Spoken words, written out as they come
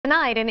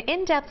Tonight, an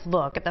in-depth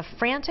look at the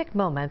frantic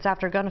moments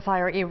after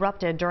gunfire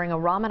erupted during a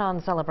Ramadan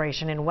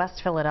celebration in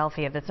West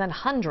Philadelphia that sent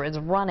hundreds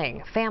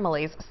running,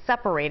 families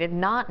separated,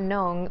 not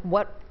knowing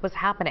what was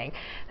happening.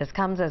 This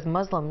comes as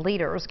Muslim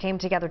leaders came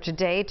together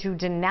today to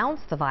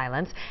denounce the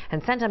violence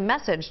and sent a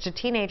message to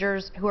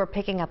teenagers who are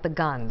picking up the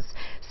guns.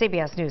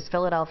 CBS News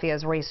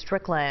Philadelphia's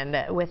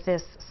Strickland with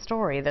this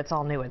story that's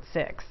all new at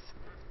 6.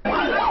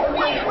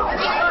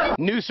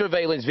 New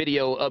surveillance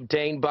video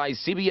obtained by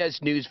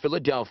CBS News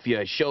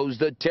Philadelphia shows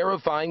the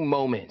terrifying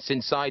moments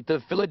inside the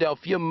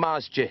Philadelphia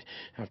masjid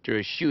after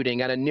a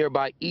shooting at a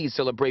nearby Eid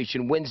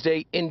celebration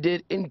Wednesday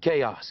ended in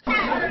chaos.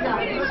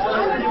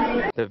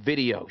 The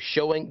video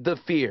showing the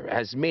fear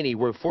as many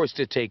were forced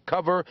to take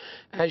cover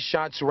as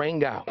shots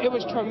rang out. It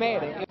was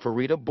traumatic.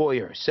 Farida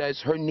Boyer says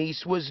her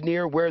niece was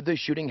near where the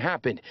shooting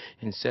happened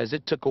and says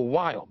it took a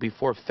while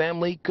before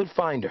family could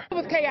find her. It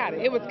was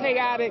chaotic. It was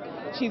chaotic.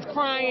 She's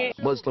crying.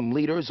 Muslim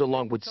leaders,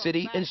 along with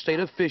city and state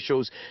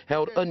officials,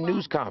 held a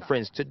news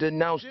conference to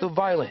denounce the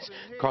violence,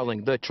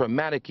 calling the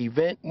traumatic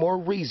event more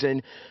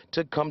reason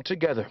to come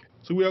together.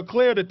 So we are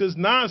clear that this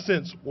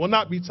nonsense will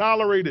not be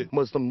tolerated.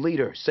 Muslim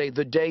leaders say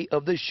the day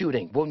of the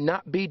shooting will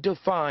not be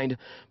defined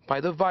by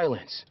the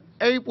violence.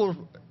 April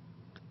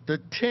the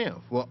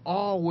 10th will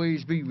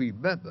always be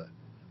remembered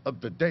of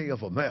the day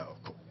of a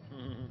miracle.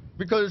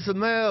 Because it's a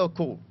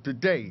miracle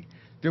today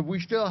that we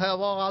still have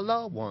all our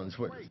loved ones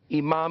with us.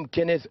 Imam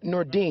Kenneth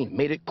Nordine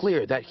made it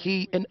clear that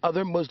he and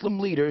other Muslim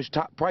leaders'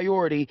 top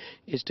priority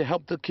is to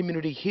help the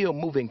community heal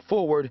moving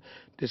forward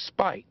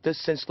despite the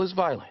senseless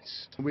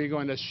violence. We're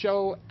going to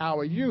show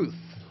our youth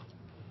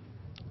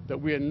that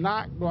we're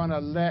not going to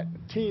let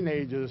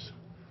teenagers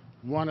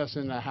run us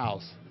in the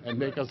house and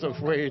make us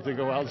afraid to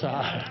go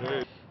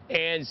outside.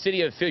 And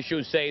city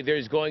officials say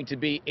there's going to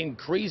be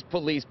increased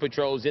police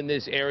patrols in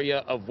this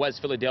area of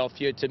West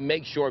Philadelphia to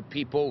make sure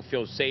people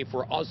feel safe.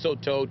 We're also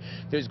told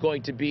there's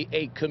going to be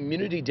a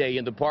community day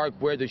in the park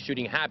where the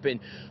shooting happened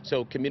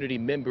so community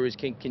members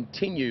can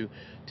continue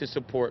to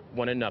support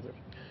one another.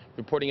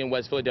 Reporting in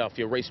West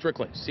Philadelphia,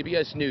 Strickland,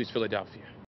 CBS News, Philadelphia.